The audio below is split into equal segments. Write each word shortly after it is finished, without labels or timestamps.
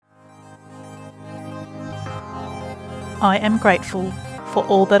I am grateful for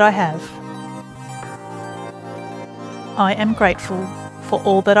all that I have. I am grateful for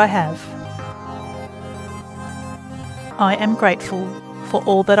all that I have. I am grateful for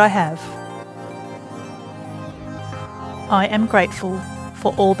all that I have. I am grateful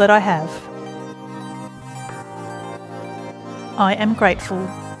for all that I have. I am grateful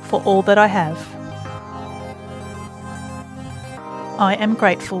for all that I have. I am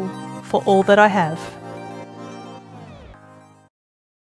grateful for all that I have.